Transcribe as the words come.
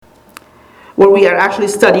where we are actually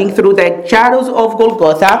studying through the shadows of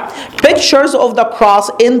Golgotha, pictures of the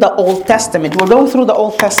cross in the Old Testament. We're going through the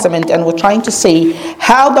Old Testament and we're trying to see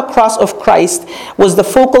how the cross of Christ was the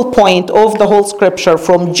focal point of the whole scripture.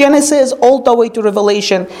 From Genesis all the way to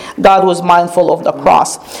Revelation, God was mindful of the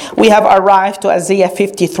cross. We have arrived to Isaiah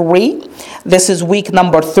 53. This is week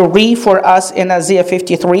number 3 for us in Isaiah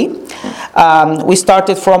 53. We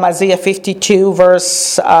started from Isaiah 52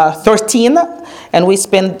 verse 13. And we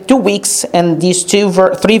spent 2 weeks in these 3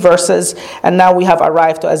 verses, and now we have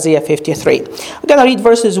arrived to Isaiah 53. We're going to read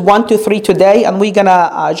verses 1 to 3 today, and we're going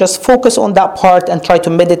to just focus on that part and try to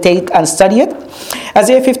meditate and study it.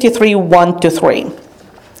 Isaiah 53, 1 to 3.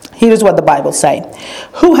 Here's what the Bible says.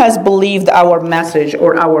 Who has believed our message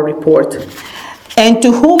or our report? And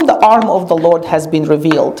to whom the arm of the Lord has been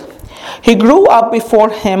revealed? He grew up before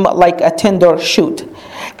him like a tender shoot,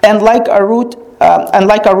 and like a root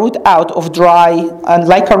out of dry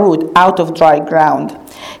ground.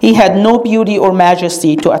 He had no beauty or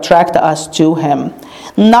majesty to attract us to him,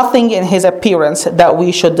 nothing in his appearance that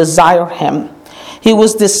we should desire him. He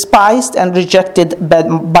was despised and rejected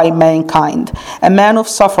by mankind, a man of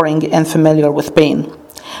suffering and familiar with pain.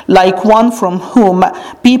 Like one from whom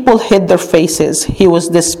people hid their faces, he was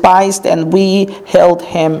despised and we held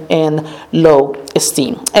him in low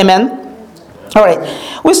esteem. Amen. All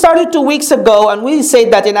right, we started 2 weeks ago and we said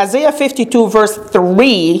that in Isaiah 52 verse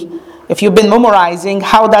 3, if you've been memorizing,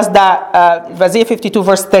 how does that, Isaiah 52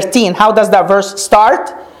 verse 13, how does that verse start?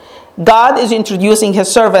 God is introducing his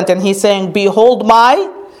servant and he's saying, behold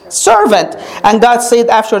my servant. And God said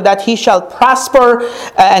after that, he shall prosper,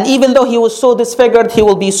 and even though he was so disfigured, he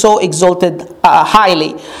will be so exalted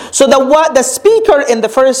highly. So the speaker in the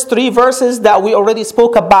first 3 verses that we already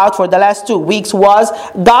spoke about for the last 2 weeks was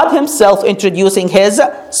God himself introducing his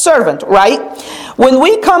servant, right? When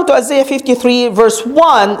we come to Isaiah 53 verse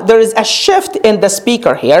 1, there is a shift in the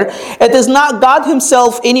speaker here. It is not God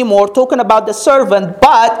himself anymore talking about the servant,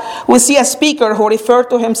 but we see a speaker who referred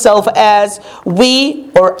to himself as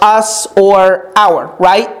we or us or our,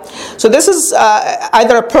 right? So this is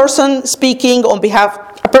either a person speaking on behalf,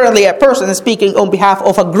 apparently a person is speaking on behalf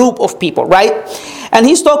of a group of people, right? And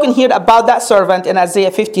he's talking here about that servant in Isaiah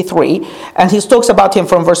 53, and he talks about him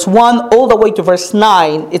from verse 1 all the way to verse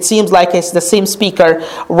 9. It seems like it's the same speaker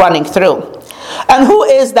running through. And who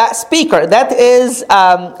is that speaker? That is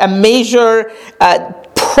a major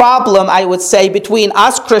problem, I would say, between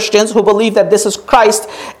us Christians who believe that this is Christ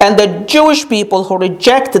and the Jewish people who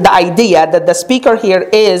reject the idea that the speaker here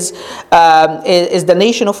is the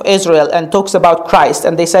nation of Israel and talks about Christ.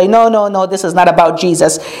 And they say, no, this is not about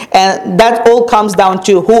Jesus. And that all comes down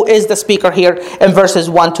to who is the speaker here in verses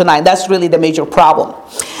 1 to 9. That's really the major problem.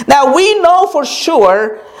 Now, we know for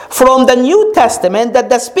sure from the New Testament that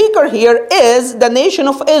the speaker here is the nation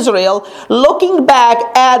of Israel looking back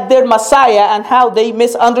at their Messiah and how they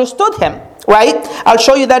misunderstood him. Right? I'll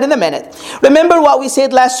show you that in a minute. Remember what we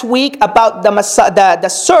said last week about the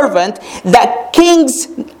servant, that kings,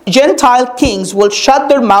 Gentile kings, will shut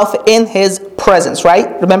their mouth in his presence,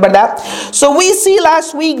 right? Remember that? So we see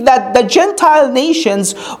last week that the Gentile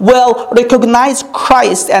nations will recognize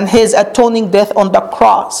Christ and his atoning death on the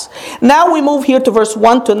cross. Now we move here to verse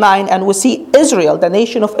 1 to 9 and we see Israel, the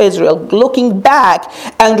nation of Israel, looking back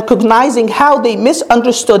and recognizing how they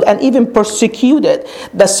misunderstood and even persecuted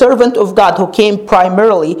the servant of God who came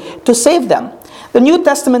primarily to save them. The New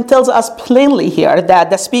Testament tells us plainly here that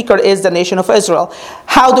the speaker is the nation of Israel.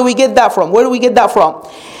 How do we get that from? Where do we get that from?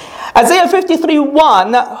 Isaiah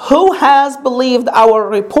 53:1, who has believed our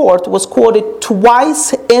report, was quoted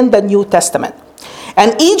twice in the New Testament.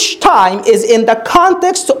 And each time is in the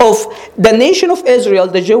context of the nation of Israel,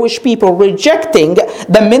 the Jewish people, rejecting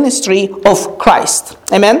the ministry of Christ.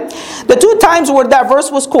 Amen? The 2 times where that verse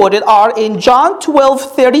was quoted are in John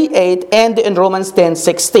 12:38 and in Romans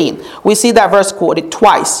 10:16. We see that verse quoted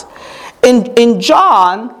twice. In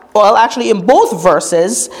John, well, actually in both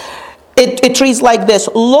verses, it reads like this: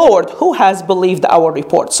 Lord, who has believed our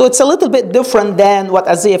report? So it's a little bit different than what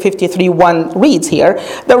Isaiah 53:1 reads here.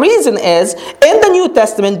 The reason is, in the New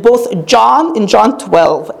Testament, both John in John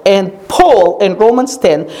 12 and Paul in Romans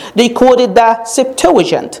 10, they quoted the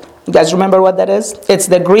Septuagint. You guys remember what that is? It's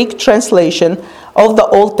the Greek translation of the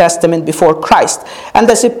Old Testament before Christ. And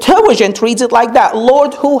the Septuagint reads it like that: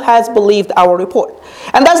 Lord, who has believed our report?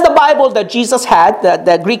 And that's the Bible that Jesus had.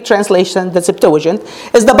 The Greek translation, the Septuagint,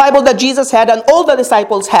 is the Bible that Jesus had and all the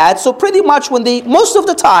disciples had. So pretty much most of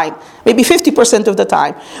the time, maybe 50% of the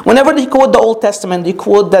time, whenever they quote the Old Testament, they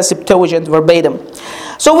quote the Septuagint verbatim.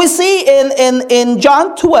 So we see in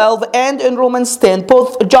John 12 and in Romans 10,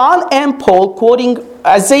 both John and Paul quoting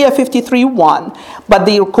Isaiah 53:1, but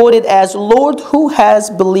they are quoted as, Lord, who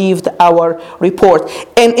has believed our report?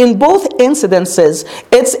 And in both incidences,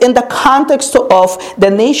 it's in the context of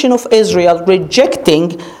the nation of Israel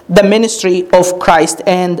rejecting the ministry of Christ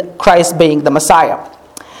and Christ being the Messiah.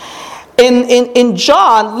 In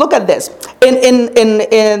John, look at this.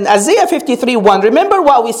 In Isaiah 53:1, remember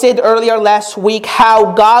what we said earlier last week,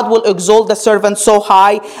 how God will exalt the servant so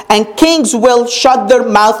high, and kings will shut their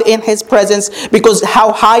mouth in his presence, because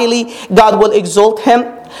how highly God will exalt him.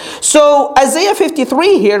 So Isaiah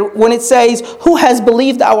 53 here, when it says, who has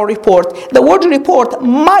believed our report, the word report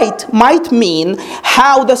might mean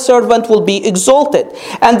how the servant will be exalted.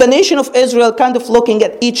 And the nation of Israel kind of looking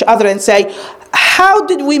at each other and say, how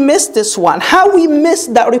did we miss this one? How we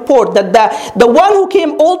missed that report that the one who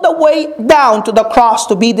came all the way down to the cross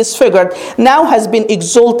to be disfigured now has been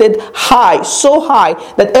exalted high, so high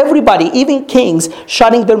that everybody, even kings,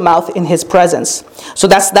 shutting their mouth in his presence. So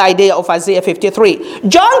that's the idea of Isaiah 53.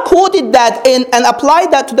 John quoted that and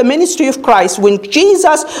applied that to the ministry of Christ when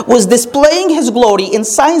Jesus was displaying his glory in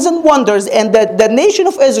signs and wonders, and the nation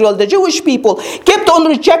of Israel, the Jewish people, kept on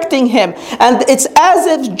rejecting him. And it's as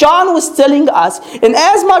if John was telling us, in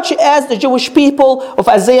as much as the Jewish people of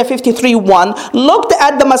Isaiah 53:1 looked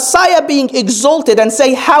at the Messiah being exalted and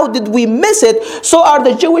say, how did we miss it? So are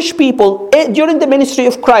the Jewish people during the ministry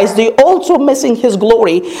of Christ. They also missing his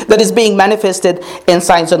glory that is being manifested in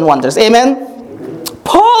signs and wonders. Amen?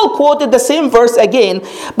 Paul quoted the same verse again,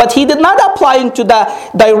 but he did not apply it to the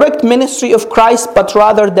direct ministry of Christ, but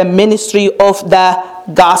rather the ministry of the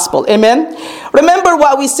gospel. Amen? Remember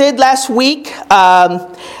what we said last week,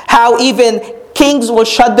 how even kings will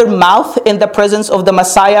shut their mouth in the presence of the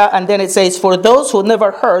Messiah, and then it says, for those who never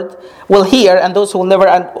heard will hear, and those who never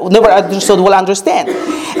understood will understand.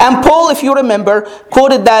 And Paul, if you remember,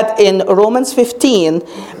 quoted that in Romans 15,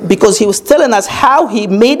 because he was telling us how he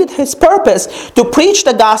made it his purpose to preach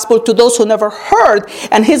the gospel to those who never heard.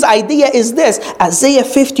 And his idea is this: Isaiah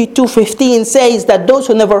 52:15 says that those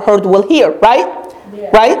who never heard will hear, right?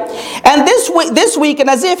 Right? And this week in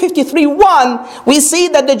Isaiah 53:1, we see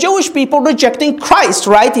that the Jewish people rejecting Christ,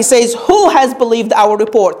 right? He says, who has believed our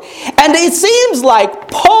report? And it seems like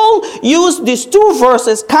Paul used these two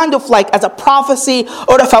verses kind of like as a prophecy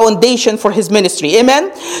or a foundation for his ministry.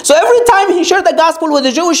 Amen? So every time he shared the gospel with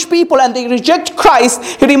the Jewish people and they reject Christ,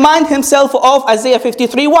 he reminds himself of Isaiah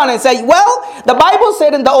 53:1 and say, well, the Bible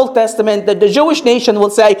said in the Old Testament that the Jewish nation will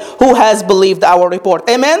say, who has believed our report?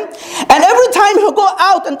 Amen? And every time he'll go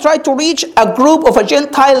out and try to reach a group of a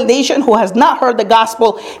Gentile nation who has not heard the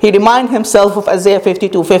gospel, he reminds himself of Isaiah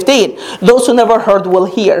 52:15. Those who never heard will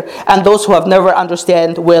hear, and those who have never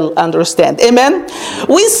understand will understand. Amen?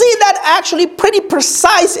 We see that actually pretty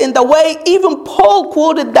precise in the way even Paul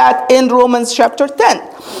quoted that in Romans chapter 10.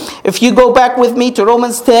 If you go back with me to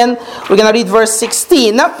Romans 10, we're going to read verse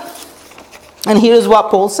 16. And here's what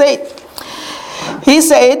Paul said. He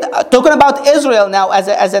said, talking about Israel now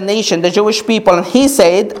as a nation, the Jewish people, and he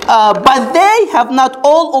said, but they have not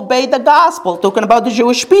all obeyed the gospel, talking about the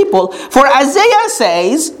Jewish people. For Isaiah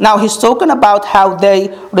says, now he's talking about how they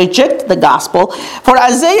reject the gospel. For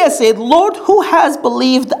Isaiah said, Lord, who has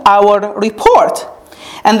believed our report?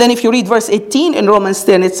 And then if you read verse 18 in Romans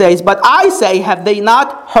 10, it says, but I say, have they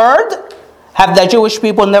not heard? Have the Jewish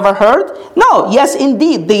people never heard? No, yes,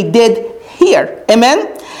 indeed, they did hear.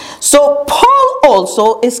 Amen? So Paul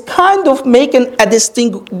also is kind of making a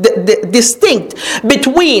distinct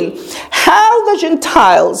between how the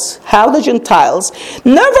Gentiles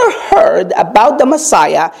never heard about the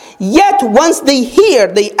Messiah, yet once they hear,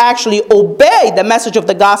 they actually obey the message of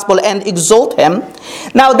the gospel and exalt him.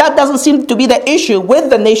 Now that doesn't seem to be the issue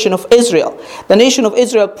with the nation of Israel. The nation of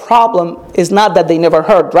Israel problem is not that they never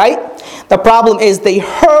heard, right? The problem is they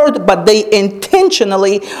heard, but they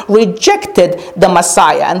intentionally rejected the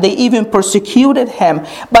Messiah, and they even persecuted him.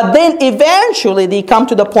 But then eventually they come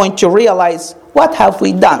to the point to realize, what have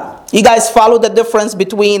we done? You guys follow the difference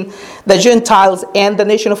between the Gentiles and the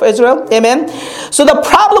nation of Israel? Amen? So the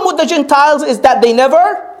problem with the Gentiles is that they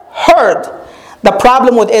never heard. The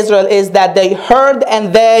problem with Israel is that they heard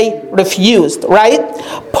and they refused, right?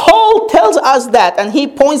 Paul tells us that, and he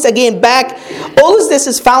points again back. All of this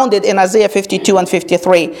is founded in Isaiah 52 and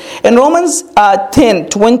 53. In Romans 10,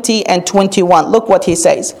 20 and 21, look what he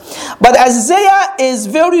says. But Isaiah is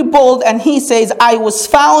very bold, and he says, I was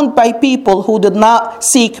found by people who did not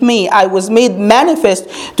seek me. I was made manifest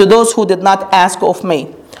to those who did not ask of me.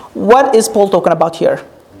 What is Paul talking about here?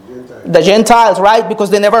 The Gentiles, right? Because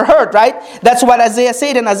they never heard, right? That's what Isaiah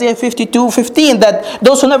said in Isaiah 52:15, that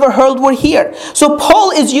those who never heard will hear. So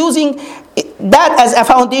Paul is using that as a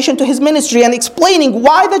foundation to his ministry and explaining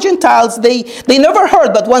why the Gentiles, they never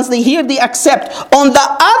heard, but once they hear, they accept. On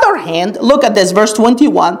the other hand, look at this, verse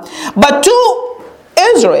 21. But to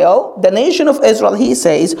Israel, the nation of Israel, he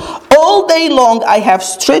says, all day long I have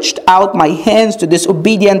stretched out my hands to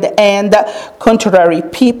disobedient and contrary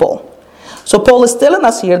people. So Paul is telling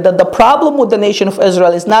us here that the problem with the nation of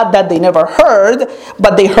Israel is not that they never heard,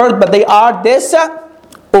 but they heard, but they are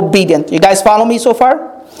disobedient. You guys follow me so far?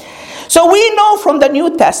 So we know from the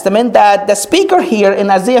New Testament that the speaker here in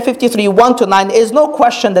Isaiah 53, 1-9 is no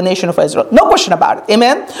question the nation of Israel. No question about it.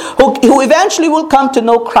 Amen? Who eventually will come to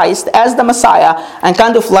know Christ as the Messiah and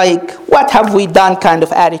kind of like, what have we done kind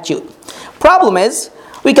of attitude. Problem is,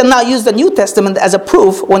 we cannot use the New Testament as a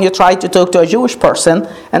proof when you try to talk to a Jewish person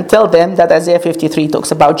and tell them that Isaiah 53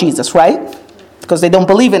 talks about Jesus, right? Because they don't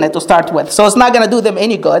believe in it to start with. So it's not going to do them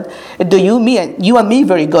any good. It do you and me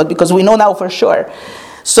very good, because we know now for sure.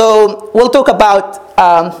 So we'll talk about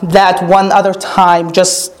that one other time.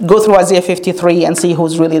 Just go through Isaiah 53 and see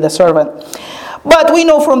who's really the servant. But we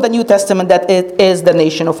know from the New Testament that it is the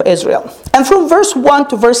nation of Israel. And from verse 1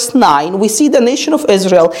 to verse 9, we see the nation of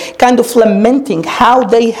Israel kind of lamenting how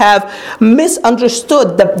they have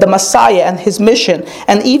misunderstood the Messiah and his mission,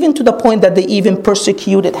 and even to the point that they even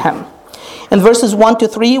persecuted him. In verses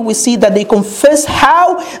 1-3, we see that they confess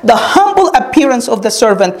how the humble appearance of the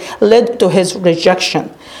servant led to his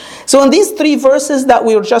rejection. So in these 3 verses that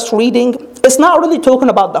we were just reading, it's not really talking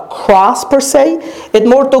about the cross per se. It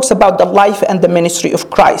more talks about the life and the ministry of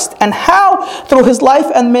Christ, and how through his life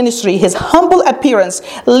and ministry, his humble appearance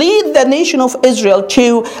lead the nation of Israel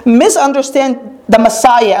to misunderstand the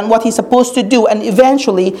Messiah and what he's supposed to do, and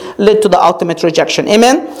eventually led to the ultimate rejection.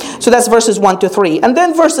 Amen? So that's verses 1-3. And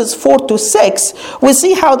then verses 4-6, we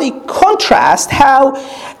see how they contrast how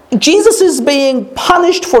Jesus is being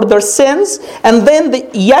punished for their sins, and then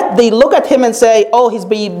yet they look at him and say, oh, he's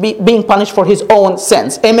being punished for his own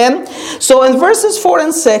sins. Amen? So in verses 4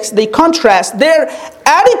 and 6, they contrast their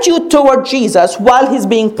attitude toward Jesus while he's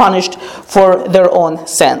being punished for their own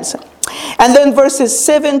sins. And then verses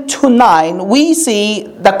 7-9, we see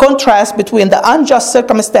the contrast between the unjust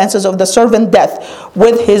circumstances of the servant death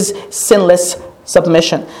with his sinless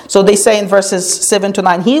submission. So they say in verses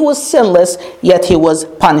 7-9, he was sinless, yet he was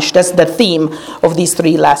punished. That's the theme of these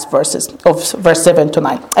 3 last verses, of verse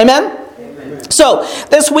 7-9. Amen? Amen. So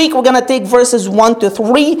this week we're going to take verses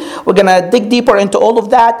 1-3. We're going to dig deeper into all of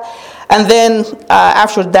that. And then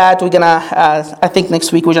after that, we're going to, I think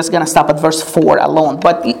next week, we're just going to stop at verse 4 alone.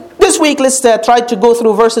 But this week, let's try to go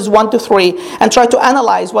through verses 1-3 and try to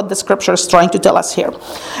analyze what the scripture is trying to tell us here.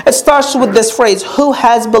 It starts with this phrase, who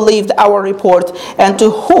has believed our report, and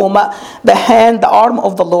to whom the arm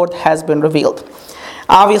of the Lord has been revealed.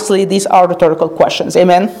 Obviously, these are rhetorical questions.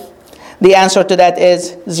 Amen? The answer to that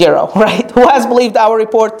is 0, right? Who has believed our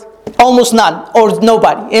report? Almost none, or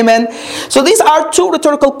nobody. Amen? So these are 2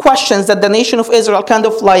 rhetorical questions that the nation of Israel kind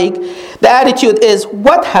of like, the attitude is,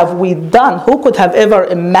 what have we done? Who could have ever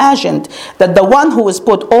imagined that the one who is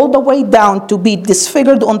put all the way down to be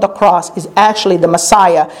disfigured on the cross is actually the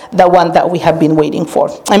Messiah, the one that we have been waiting for?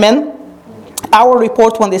 Amen? Our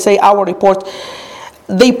report, when they say our report,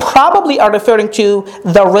 they probably are referring to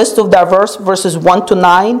the rest of the verse, verses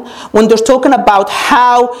 1-9, when they're talking about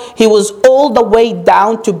how he was all the way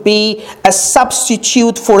down to be a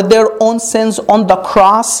substitute for their own sins on the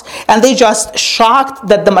cross. And they just shocked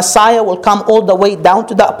that the Messiah will come all the way down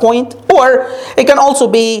to that point. Or it can also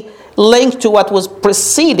be linked to what was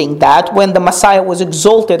preceding that, when the Messiah was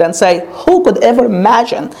exalted, and say, who could ever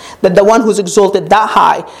imagine that the one who's exalted that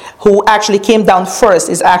high, who actually came down first,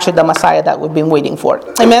 is actually the Messiah that we've been waiting for?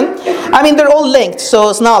 Amen? I mean, they're all linked, so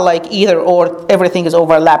it's not like either or, everything is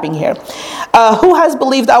overlapping here. Who has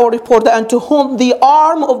believed our report, and to whom the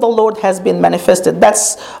arm of the Lord has been manifested?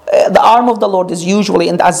 That's the arm of the Lord is usually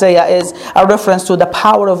in Isaiah is a reference to the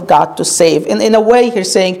power of God to save. In a way,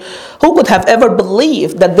 he's saying, who could have ever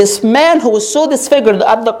believed that this man who was so disfigured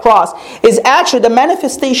at the cross is actually the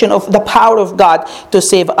manifestation of the power of God to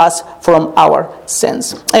save us from our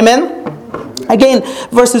sins? Amen? Again,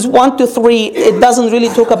 verses 1-3, it doesn't really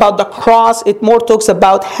talk about the cross. It more talks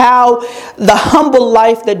about how the humble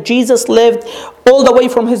life that Jesus lived all the way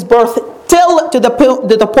from his birth till to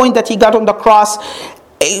the point that he got on the cross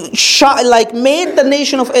made the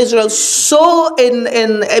nation of Israel so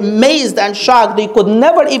amazed and shocked they could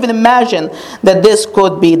never even imagine that this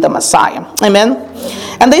could be the Messiah. Amen.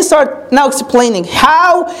 And they start now explaining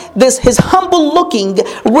how his humble looking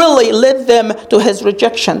really led them to his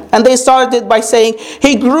rejection. And they started by saying,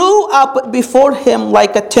 he grew up before him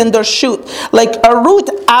like a tender shoot, like a root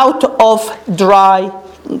out of dry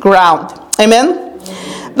ground. Amen.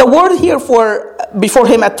 The word here for before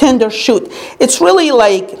him, a tender shoot, it's really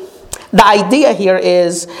like, the idea here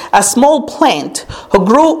is a small plant who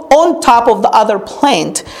grew on top of the other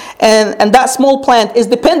plant. And that small plant is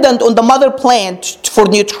dependent on the mother plant for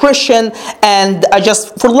nutrition and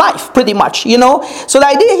just for life, pretty much, you know. So the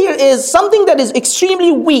idea here is something that is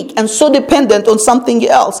extremely weak and so dependent on something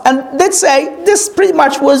else. And let's say this pretty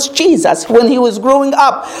much was Jesus when he was growing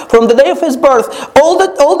up, from the day of his birth all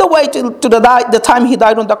the way to the time he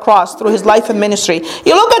died on the cross, through his life and ministry.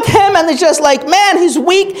 You look at him and it's just like, man, he's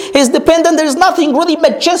weak, he's dependent. There's nothing really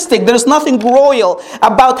majestic, there's nothing royal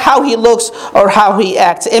about how he looks or how he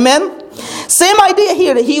acts. Amen. Same idea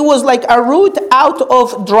here. He was like a root out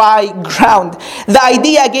of dry ground. The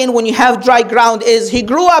idea again, when you have dry ground, is he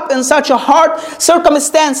grew up in such a hard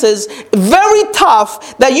circumstances, very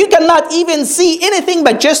tough, that you cannot even see anything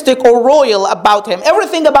majestic or royal about him.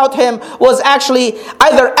 Everything about him was actually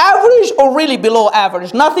either average or really below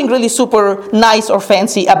average. Nothing really super nice or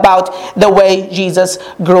fancy about the way Jesus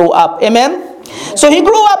grew up. Amen. So he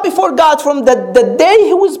grew up before God from the day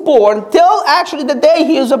he was born till actually the day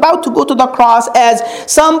he was about to go to the cross, as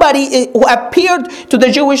somebody who appeared to the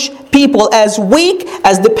Jewish people as weak,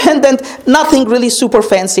 as dependent, nothing really super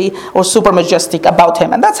fancy or super majestic about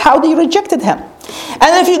him. And that's how they rejected him.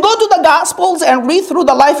 And if you go to the Gospels and read through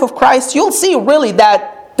the life of Christ, you'll see really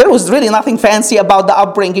that there was really nothing fancy about the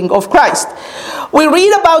upbringing of Christ. We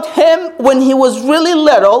read about him when he was really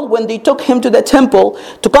little, when they took him to the temple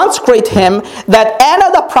to consecrate him, that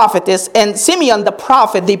Anna the prophetess and Simeon the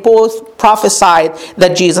prophet, they both prophesied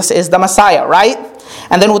that Jesus is the Messiah, right?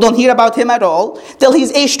 And then we don't hear about him at all till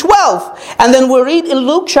he's age 12. And then we read in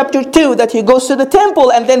Luke chapter 2 that he goes to the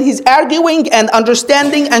temple and then he's arguing and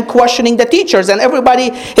understanding and questioning the teachers. And everybody,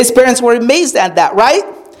 his parents were amazed at that, right?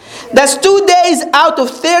 That's 2 days out of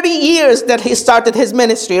 30 years that he started his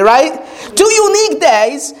ministry, right? 2 unique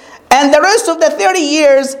days, and the rest of the 30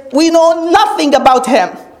 years, we know nothing about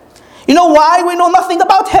him. You know why we know nothing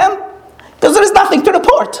about him? Because there is nothing to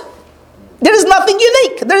report. There is nothing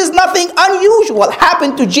unique. There is nothing unusual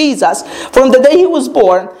happened to Jesus from the day he was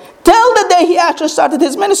born till the day he actually started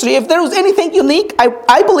his ministry. If there was anything unique,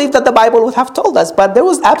 I believe that the Bible would have told us, but there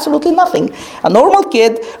was absolutely nothing. A normal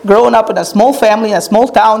kid growing up in a small family in a small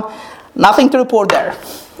town, nothing to report there.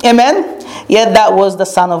 Amen? Yet that was the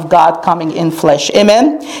Son of God coming in flesh.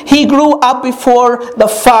 Amen? He grew up before the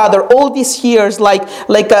Father all these years like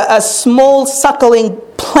a small suckling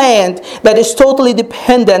plant that is totally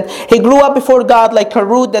dependent. He grew up before God like a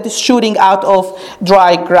root that is shooting out of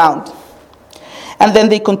dry ground. And then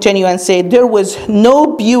they continue and say, there was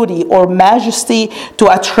no beauty or majesty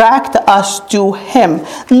to attract us to him.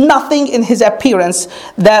 Nothing in his appearance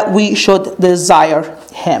that we should desire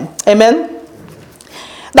him. Amen?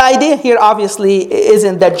 The idea here obviously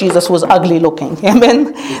isn't that Jesus was ugly looking.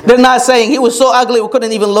 Amen? They're not saying he was so ugly we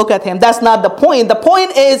couldn't even look at him. That's not the point. The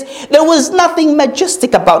point is there was nothing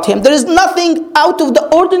majestic about him. There is nothing out of the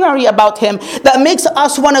ordinary about him that makes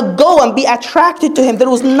us want to go and be attracted to him.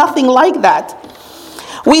 There was nothing like that.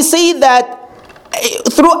 We see that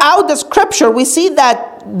throughout the scripture, we see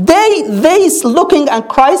that they looking at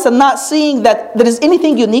Christ and not seeing that there is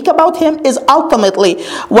anything unique about him is ultimately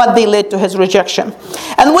what they led to his rejection.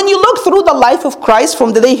 And when you look through the life of Christ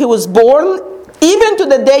from the day he was born, even to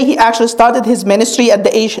the day he actually started his ministry at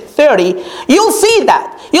the age 30, you'll see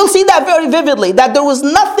that. You'll see that very vividly, that there was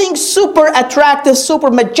nothing super attractive, super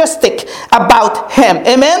majestic about him.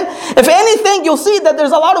 Amen? If anything, you'll see that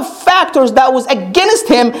there's a lot of factors that was against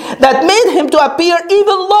him that made him to appear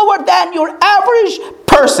even lower than your average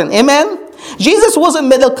person. Amen? Jesus wasn't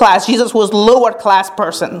middle class. Jesus was lower class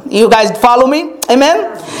person. You guys follow me?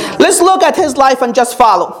 Amen? Let's look at his life and just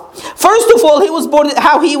follow. First of all, he was born,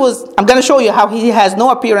 I'm going to show you how he has no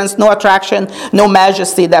appearance, no attraction, no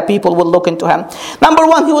majesty that people would look into him. Number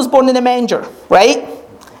one, he was born in a manger, right?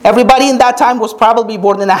 Everybody in that time was probably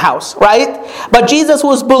born in a house, right? But Jesus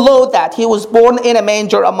was below that. He was born in a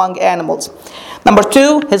manger among animals. Number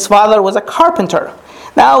two, his father was a carpenter.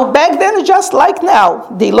 Now, back then, just like now,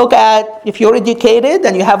 they look at, if you're educated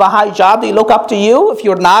and you have a high job, they look up to you. If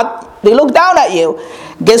you're not, they look down at you.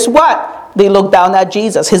 Guess what? They look down at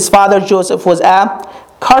Jesus. His father, Joseph, was a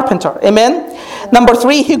carpenter. Amen? Number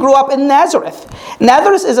 3, he grew up in Nazareth.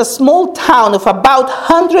 Nazareth is a small town of about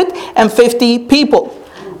 150 people.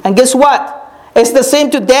 And guess what? It's the same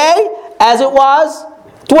today as it was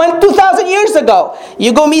 2,000 years ago.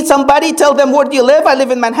 You go meet somebody, tell them, where do you live? I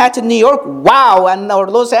live in Manhattan, New York. Wow. And or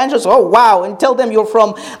Los Angeles. Oh, wow. And tell them you're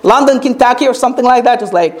from London, Kentucky or something like that.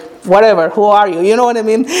 It's like, whatever. Who are you? You know what I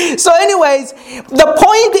mean? So anyways, the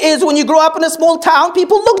point is, when you grow up in a small town,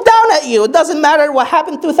 people look down at you. It doesn't matter what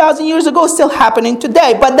happened 2,000 years ago. It's still happening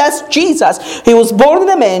today. But that's Jesus. He was born in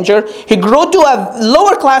a manger. He grew to a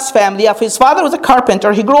lower class family. His father was a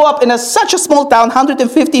carpenter. He grew up in such a small town,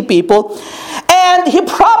 150 people. And he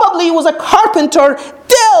probably was a carpenter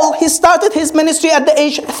till he started his ministry at the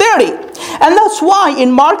age 30. And that's why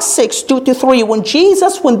in Mark 6, 2-3, when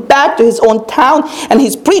Jesus went back to his own town and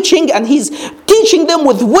he's preaching and he's teaching them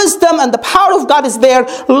with wisdom and the power of God is there,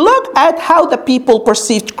 look at how the people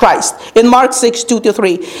perceived Christ. In Mark 6,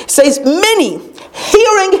 2-3, it says, many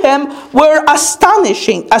hearing him were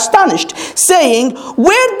astonished, saying,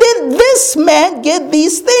 where did this man get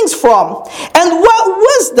these things from? And what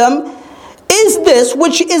wisdom is this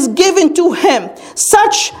which is given to him,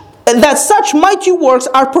 that such mighty works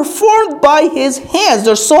are performed by his hands?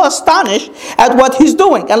 They're so astonished at what he's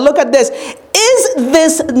doing. And look at this. Is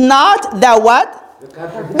this not the what?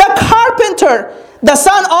 The carpenter, the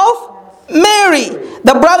son of Mary,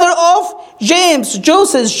 the brother of James,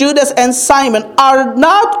 Joseph, Judas, and Simon? Are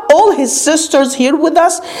not all his sisters here with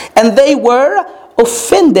us? And they were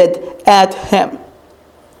offended at him.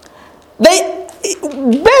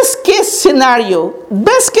 Best case scenario,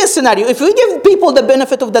 if we give people the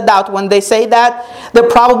benefit of the doubt when they say that, they're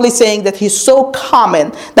probably saying that he's so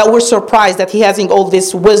common that we're surprised that he has all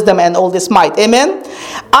this wisdom and all this might. Amen?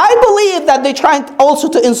 I believe that they're trying also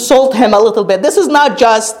to insult him a little bit. This is not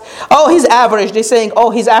just, oh, he's average. They're saying, oh,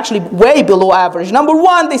 he's actually way below average. Number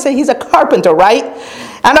one, they say he's a carpenter, right?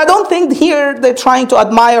 And I don't think here they're trying to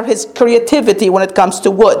admire his creativity when it comes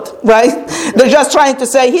to wood, right? They're just trying to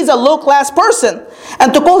say he's a low-class person.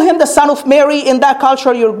 And to call him the son of Mary, in that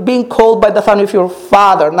culture, you're being called by the son of your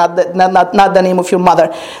father, not the name of your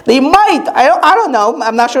mother. They might, I don't know,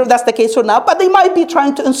 I'm not sure if that's the case or not, but they might be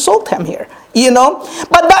trying to insult him here, you know?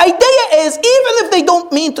 But the idea is, even if they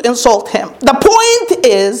don't mean to insult him, the point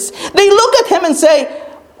is, they look at him and say,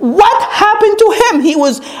 what happened to him? He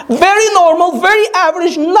was very normal, very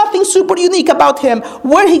average, nothing super unique about him.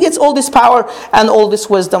 Where he gets all this power and all this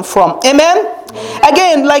wisdom from. Amen?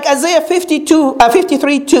 Again, like Isaiah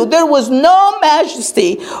 53:2, there was no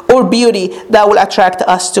majesty or beauty that will attract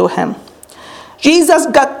us to him. Jesus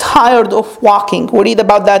got tired of walking. We read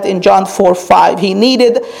about that in John 4:5. He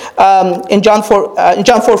needed, in John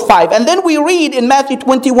 4:5. And then we read in Matthew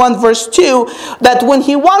 21 verse 2 that when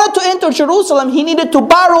he wanted to enter Jerusalem, he needed to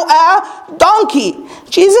borrow a donkey.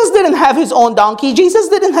 Jesus didn't have his own donkey. Jesus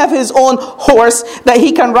didn't have his own horse that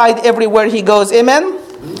he can ride everywhere he goes. Amen?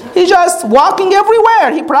 He's just walking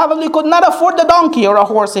everywhere. He probably could not afford the donkey or a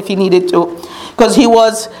horse if he needed to, because he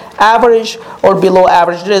was average or below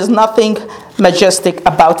average. There is nothing majestic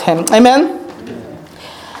about him. Amen?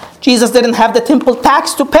 Jesus didn't have the temple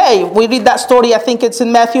tax to pay. We read that story, I think it's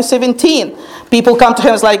in Matthew 17. People come to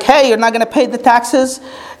him, it's like, hey, you're not going to pay the taxes?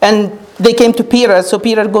 And they came to Peter. So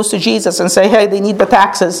Peter goes to Jesus and say, hey, they need the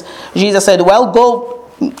taxes. Jesus said, well, go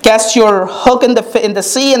cast your hook in the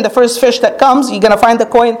sea, and the first fish that comes, you're going to find the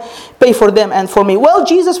coin, pay for them and for me. Well,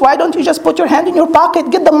 Jesus, why don't you just put your hand in your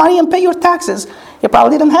pocket, get the money and pay your taxes? He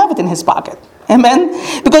probably didn't have it in his pocket. Amen?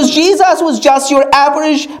 Because Jesus was just your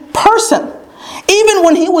average person. Even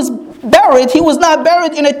when he was buried, he was not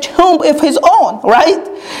buried in a tomb of his own, right?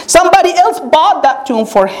 Somebody else bought that tomb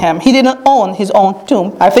for him. He didn't own his own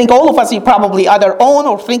tomb. I think all of us, he probably either own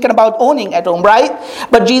or thinking about owning a tomb, right?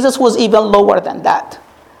 But Jesus was even lower than that.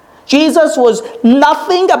 Jesus was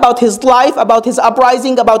nothing about his life, about his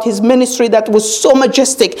uprising, about his ministry that was so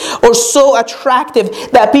majestic or so attractive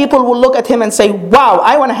that people will look at him and say, wow,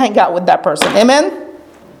 I want to hang out with that person. Amen?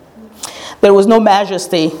 There was no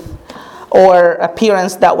majesty or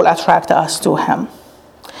appearance that will attract us to him.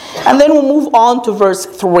 And then we'll move on to verse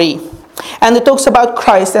 3. And it talks about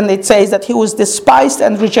Christ, and it says that he was despised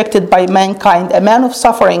and rejected by mankind, a man of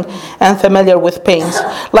suffering and familiar with pains.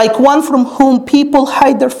 Like one from whom people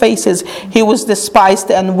hide their faces, he was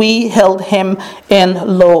despised, and we held him in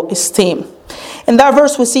low esteem. In that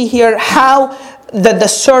verse, we see here how that the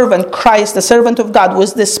servant, Christ, the servant of God,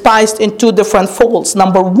 was despised in two different folds.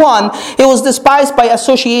 Number one, he was despised by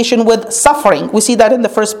association with suffering. We see that in the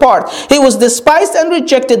first part. He was despised and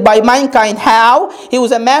rejected by mankind. How? He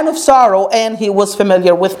was a man of sorrow and he was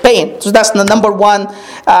familiar with pain. So that's the number one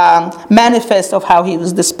manifest of how he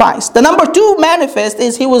was despised. The number two manifest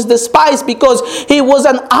is he was despised because he was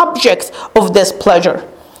an object of displeasure.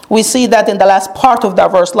 We see that in the last part of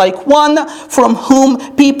that verse, like one from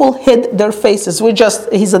whom people hid their faces.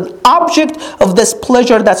 He's an object of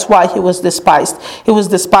displeasure. That's why he was despised. He was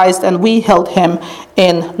despised and we held him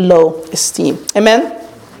in low esteem. Amen?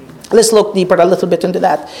 Let's look deeper a little bit into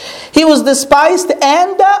that. He was despised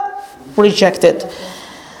and rejected.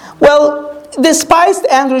 Well, despised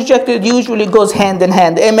and rejected usually goes hand in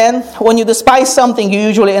hand. Amen. When you despise something, you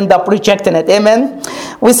usually end up rejecting it. Amen.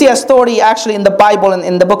 We see a story actually in the Bible,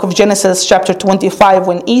 in the book of Genesis chapter 25,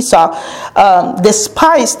 when Esau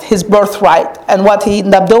despised his birthright. And what he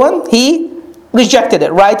ended up doing? He rejected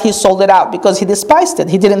it, right? He sold it out because he despised it.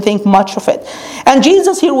 He didn't think much of it. And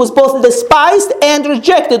Jesus here was both despised and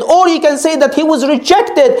rejected. Or you can say that he was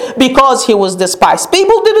rejected because he was despised.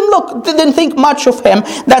 People didn't think much of him.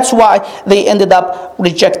 That's why they ended up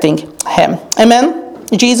rejecting him. Amen?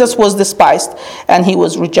 Jesus was despised and he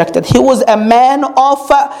was rejected. He was a man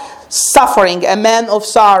of suffering, a man of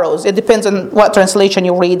sorrows. It depends on what translation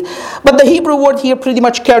you read. But the Hebrew word here pretty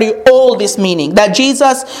much carry all this meaning. That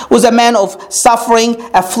Jesus was a man of suffering,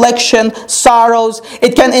 affliction, sorrows.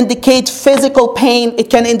 It can indicate physical pain. It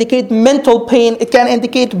can indicate mental pain. It can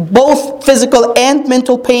indicate both physical and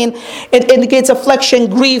mental pain. It indicates affliction,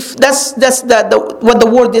 grief. That's what the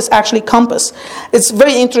word is actually compass. It's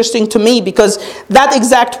very interesting to me because that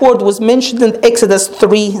exact word was mentioned in Exodus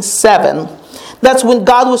 3:7. That's when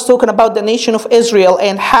God was talking about the nation of Israel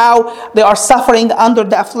and how they are suffering under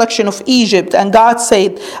the affliction of Egypt. And God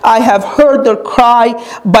said, I have heard their cry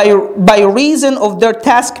by reason of their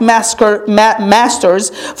taskmasters,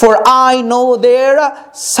 for I know their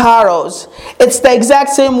sorrows. It's the exact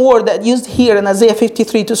same word that used here in Isaiah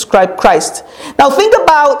 53 to describe Christ. Now think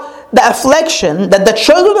about the affliction that the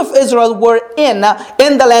children of Israel were in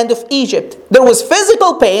the land of Egypt. There was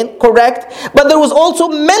physical pain, correct? But there was also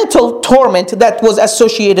mental torment that was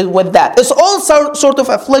associated with that. It's all sort of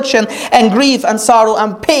affliction and grief and sorrow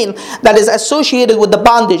and pain that is associated with the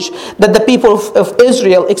bondage that the people of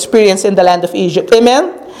Israel experienced in the land of Egypt.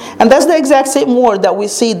 Amen? And that's the exact same word that we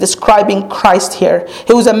see describing Christ here.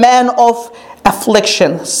 He was a man of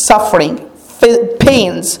affliction, suffering,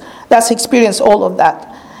 pains. That's experienced all of that.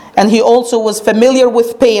 And he also was familiar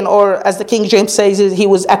with pain, or as the King James says, he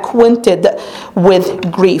was acquainted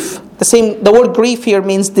with grief. The word grief here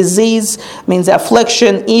means disease, means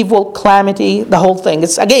affliction, evil, calamity, the whole thing.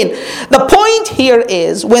 It's again, the point here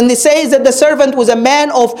is when it says that the servant was a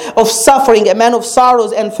man of suffering, a man of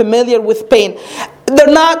sorrows and familiar with pain. They're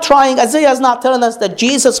not trying, Isaiah is not telling us that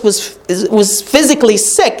Jesus was physically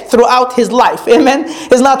sick throughout his life. Amen?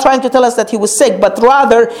 He's not trying to tell us that he was sick, but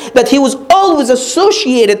rather that he was always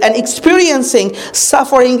associated and experiencing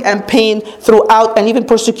suffering and pain throughout, and even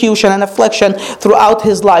persecution and affliction throughout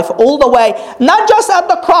his life. All the way, not just at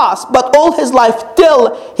the cross, but all his life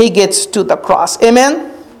till he gets to the cross. Amen?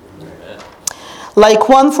 Like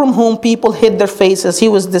one from whom people hid their faces, he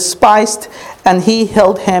was despised and he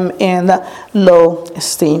held him in low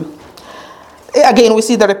esteem. Again, we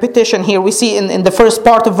see the repetition here. We see in the first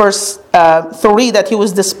part of verse 3 that he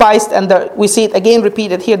was despised, and we see it again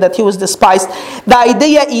repeated here that he was despised. The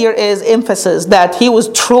idea here is emphasis that he was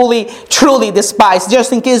truly, truly despised.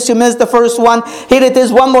 Just in case you missed the first one, here it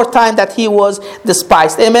is one more time that he was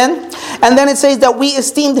despised. Amen? And then it says that we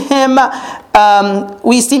esteemed him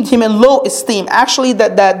in low esteem. Actually,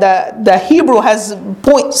 the Hebrew has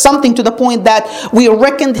something to the point that we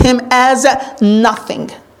reckoned him as nothing.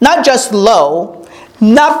 Not just low,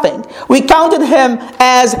 nothing. We counted him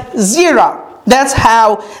as zero. That's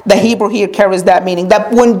how the Hebrew here carries that meaning.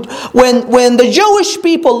 That when the Jewish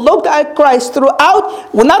people looked at Christ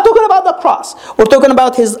throughout, we're not talking about the cross. We're talking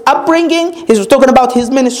about his upbringing. We're talking about his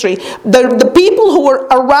ministry. The people who were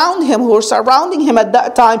around him, who were surrounding him at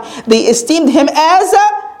that time, they esteemed him as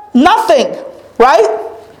nothing. Right?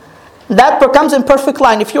 That comes in perfect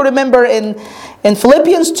line. If you remember in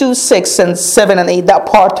Philippians 2, 6 and 7 and 8, that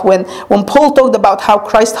part when Paul talked about how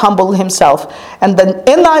Christ humbled himself. And the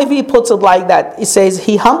NIV puts it like that. It says,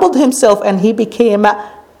 he humbled himself and he became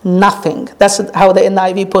nothing. That's how the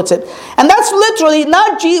NIV puts it. And that's literally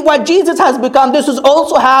not what Jesus has become. This is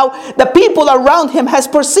also how the people around him has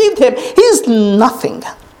perceived him. He's nothing.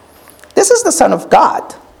 This is the Son of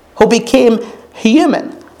God who became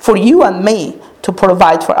human for you and me to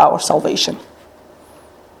provide for our salvation.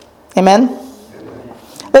 Amen?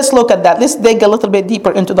 Let's look at that. Let's dig a little bit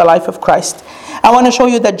deeper into the life of Christ. I want to show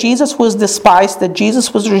you that Jesus was despised, that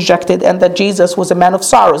Jesus was rejected, and that Jesus was a man of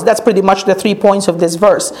sorrows. That's pretty much the 3 points of this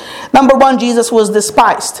verse. Number one, Jesus was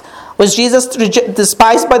despised. Was Jesus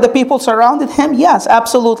despised by the people surrounding him? Yes,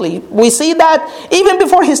 absolutely. We see that even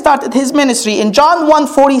before he started his ministry. In John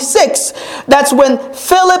 1:46, that's when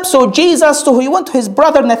Philip saw Jesus, so he went to his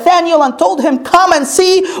brother Nathanael and told him, come and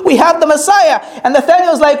see, we have the Messiah. And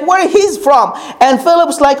Nathanael was like, where he's from? And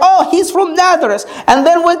Philip's like, oh, he's from Nazareth. And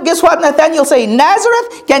then guess what Nathanael say?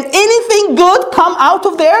 Nazareth? Can anything good come out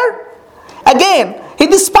of there? Again, he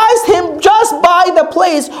despised him just by the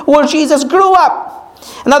place where Jesus grew up.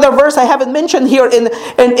 Another verse I haven't mentioned here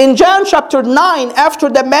in John chapter 9, after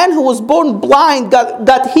the man who was born blind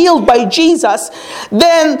got healed by Jesus,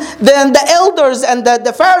 then the elders and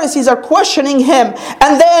the Pharisees are questioning him,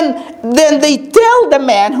 and then they tell the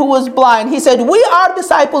man who was blind, he said, we are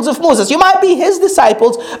disciples of Moses. You might be his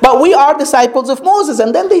disciples, but we are disciples of Moses.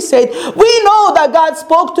 And then they said, we know that God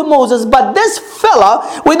spoke to Moses, but this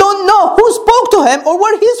fella, we don't know who spoke to him or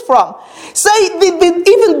where he's from. Say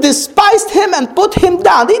they even despised him and put him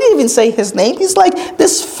down. They didn't even say his name. He's like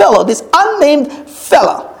this fellow, this unnamed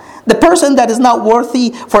fella. The person that is not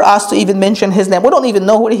worthy for us to even mention his name. We don't even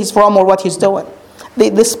know where he's from or what he's doing. They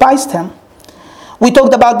despised him. We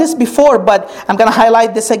talked about this before, but I'm going to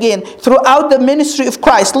highlight this again. Throughout the ministry of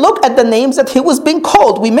Christ, look at the names that he was being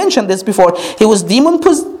called. We mentioned this before. He was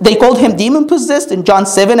they called him demon-possessed in John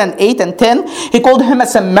 7 and 8 and 10. He called him a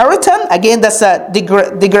Samaritan. Again, that's a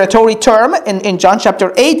derogatory term in John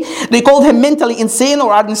chapter 8. They called him mentally insane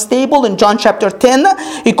or unstable in John chapter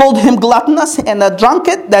 10. He called him gluttonous and a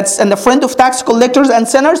drunkard, and a friend of tax collectors and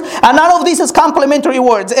sinners. And none of these is complimentary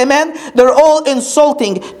words. Amen? They're all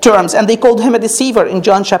insulting terms. And they called him a deceiver in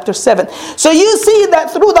John chapter 7. So you see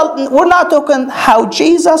that we're not talking how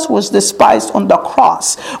Jesus was despised on the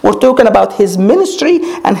cross. We're talking about his ministry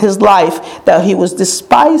and his life, that he was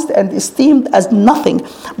despised and esteemed as nothing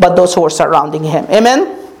but those who were surrounding him.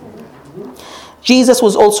 Amen? Jesus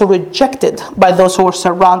was also rejected by those who were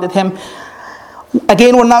surrounded him.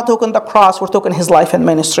 Again, we're not talking the cross, we're talking his life and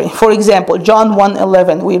ministry. For example, John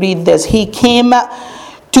 1:11, we read this. He came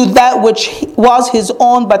to that which was his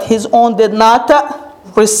own, but his own did not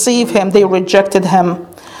receive him. They rejected him.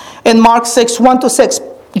 In Mark 6:1-6,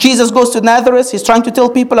 Jesus goes to Nazareth. He's trying to tell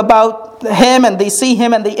people about him, and they see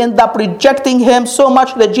him, and they end up rejecting him so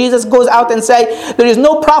much that Jesus goes out and say, there is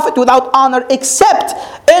no prophet without honor except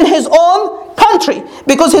in his own country,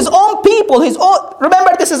 because his own people,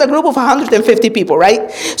 remember this is a group of 150 people,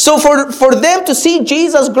 right? So for them to see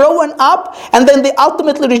Jesus growing up and then they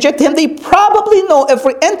ultimately reject him, they probably know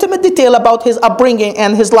every intimate detail about his upbringing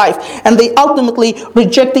and his life, and they ultimately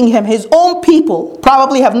rejecting him. His own people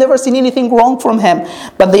probably have never seen anything wrong from him,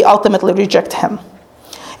 but they ultimately reject him.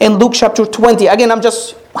 In Luke chapter 20, again, I'm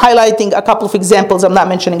just highlighting a couple of examples. I'm not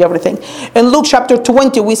mentioning everything. In Luke chapter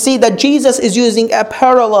 20, we see that Jesus is using a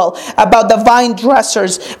parallel about the vine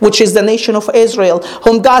dressers, which is the nation of Israel,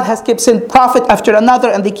 whom God has kept sent prophet after another,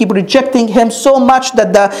 and they keep rejecting him so much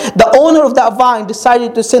that the owner of that vine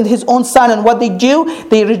decided to send his own son. And what they do,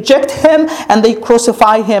 they reject him and they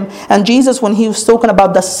crucify him. And Jesus, when he was talking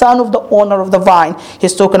about the son of the owner of the vine,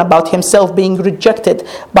 he's talking about himself being rejected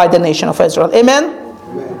by the nation of Israel. Amen?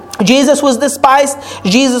 Jesus was despised,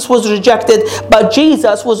 Jesus was rejected, but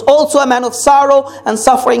Jesus was also a man of sorrow and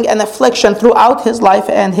suffering and affliction throughout his life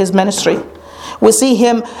and his ministry. We see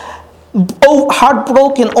him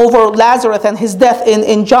heartbroken over Lazarus and his death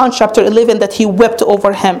in John chapter 11, that he wept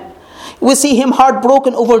over him. We see him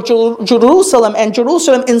heartbroken over Jerusalem and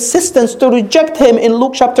Jerusalem's insistence to reject him in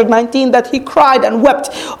Luke chapter 19, that he cried and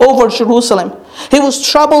wept over Jerusalem. He was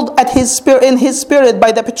troubled in his spirit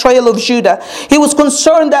by the betrayal of Judah. He was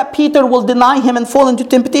concerned that Peter will deny him and fall into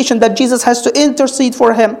temptation, that Jesus has to intercede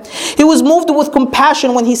for him. He was moved with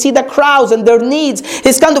compassion when he sees the crowds and their needs.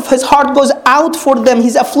 His heart goes out for them.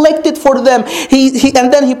 He's afflicted for them.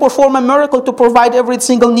 And then he performs a miracle to provide every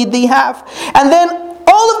single need they have. And then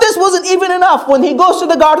all of this wasn't even enough. When he goes to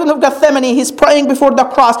the Garden of Gethsemane, he's praying before the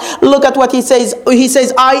cross. Look at what he says. He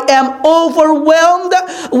says, I am overwhelmed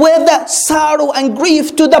with sorrow and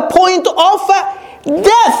grief to the point of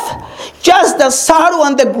death. Just the sorrow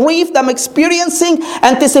and the grief that I'm experiencing,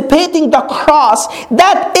 anticipating the cross,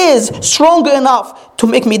 that is strong enough to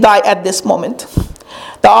make me die at this moment.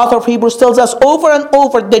 The author of Hebrews tells us over and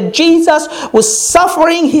over that Jesus was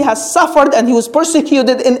suffering. He has suffered and he was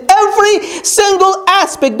persecuted in every single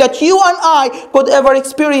aspect that you and I could ever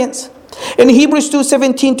experience. In Hebrews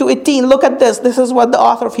 2:17-18, look at this. This is what the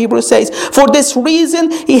author of Hebrews says. For this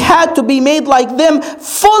reason, he had to be made like them,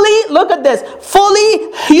 fully, look at this,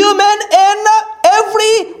 fully human in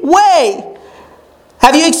every way.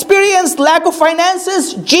 Have you experienced lack of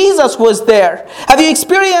finances? Jesus was there. Have you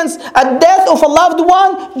experienced a death of a loved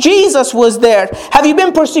one? Jesus was there. Have you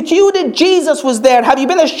been persecuted? Jesus was there. Have you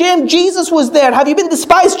been ashamed? Jesus was there. Have you been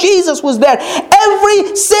despised? Jesus was there.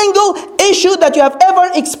 Every single issue that you have ever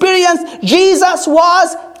experienced, Jesus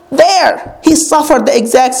was there. He suffered the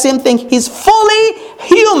exact same thing. He's fully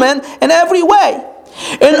human in every way.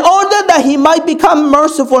 In order that he might become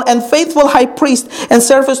merciful and faithful high priest in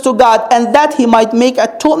service to God, and that he might make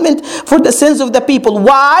atonement for the sins of the people.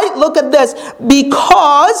 Why? Look at this.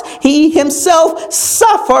 Because he himself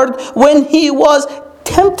suffered when he was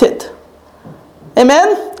tempted. Amen?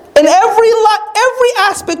 In every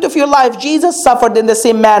aspect of your life, Jesus suffered in the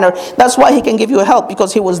same manner. That's why he can give you help,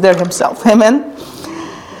 because he was there himself. Amen?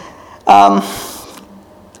 I'll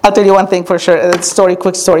tell you one thing for sure. A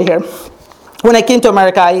quick story here. When I came to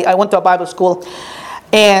America, I went to a Bible school,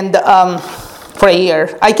 and for a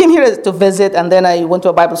year. I came here to visit, and then I went to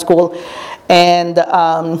a Bible school, and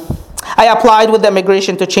I applied with the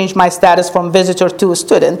immigration to change my status from visitor to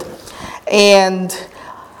student. And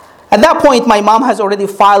at that point, my mom has already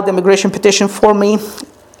filed the immigration petition for me.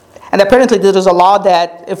 And apparently there is a law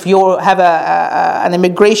that if you have an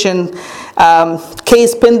immigration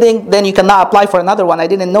case pending, then you cannot apply for another one. I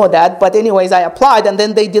didn't know that. But anyways, I applied, and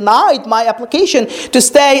then they denied my application to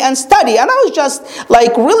stay and study. And I was just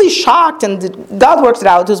like really shocked, and God worked it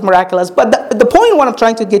out. It was miraculous. But the point what I'm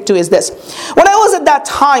trying to get to is this. When I was at that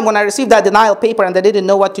time, when I received that denial paper and I didn't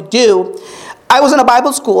know what to do, I was in a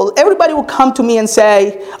Bible school. Everybody would come to me and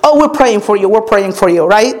say, oh, we're praying for you,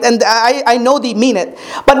 right? And I know they mean it.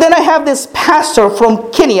 But then I have this pastor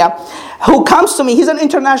from Kenya who comes to me. He's an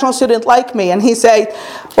international student like me. And he said,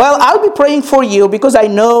 well, I'll be praying for you because I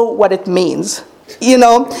know what it means. You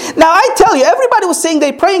know, now I tell you, everybody was saying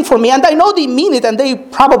they're praying for me, and I know they mean it, and they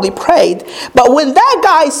probably prayed. But when that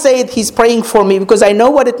guy said he's praying for me because I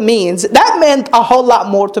know what it means, that meant a whole lot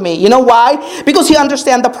more to me. You know why? Because he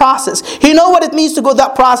understands the process. He knows what it means to go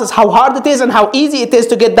that process, how hard it is and how easy it is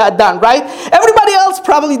to get that done, right? Everybody else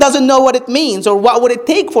probably doesn't know what it means or what would it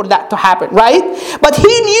take for that to happen, right? But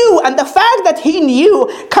he knew, and the fact that he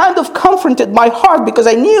knew kind of comforted my heart, because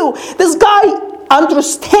I knew this guy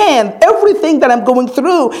understand everything that I'm going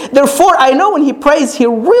through. Therefore, I know when he prays, he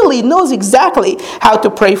really knows exactly how to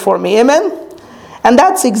pray for me. Amen? And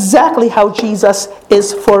that's exactly how Jesus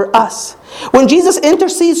is for us. When Jesus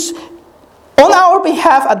intercedes on our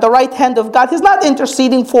behalf at the right hand of God, he's not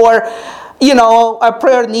interceding for, a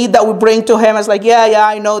prayer need that we bring to him as like, yeah,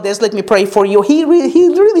 I know this, let me pray for you. He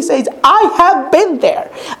really says, I have been there.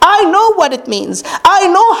 I know what it means. I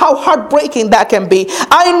know how heartbreaking that can be.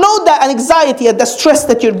 I know that anxiety and the stress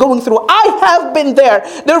that you're going through. I have been there.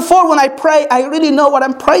 Therefore, when I pray, I really know what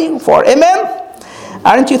I'm praying for. Amen?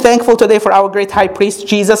 Aren't you thankful today for our great high priest,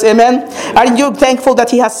 Jesus? Amen? Aren't you thankful that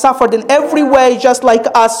he has suffered in every way just like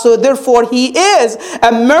us? So therefore, he is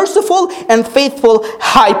a merciful and faithful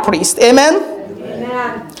high priest. Amen?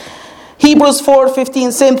 Amen. Hebrews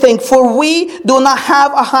 4:15, same thing. For we do not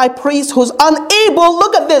have a high priest who's unable,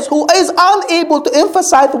 look at this, who is unable to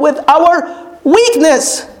emphasize with our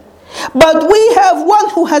weakness. But we have one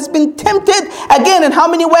who has been tempted, again, in how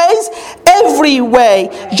many ways? Every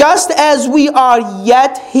way. Just as we are,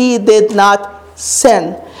 yet he did not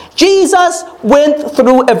sin. Jesus went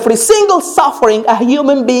through every single suffering a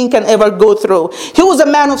human being can ever go through. He was a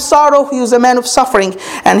man of sorrow, he was a man of suffering,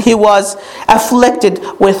 and he was afflicted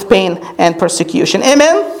with pain and persecution.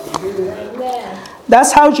 Amen? Amen.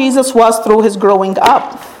 That's how Jesus was through his growing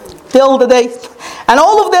up, till the day. And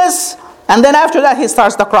all of this, and then after that, he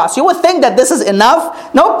starts the cross. You would think that this is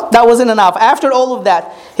enough. Nope, that wasn't enough. After all of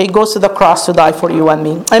that, he goes to the cross to die for you and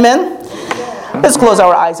me. Amen? Let's close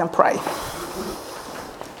our eyes and pray.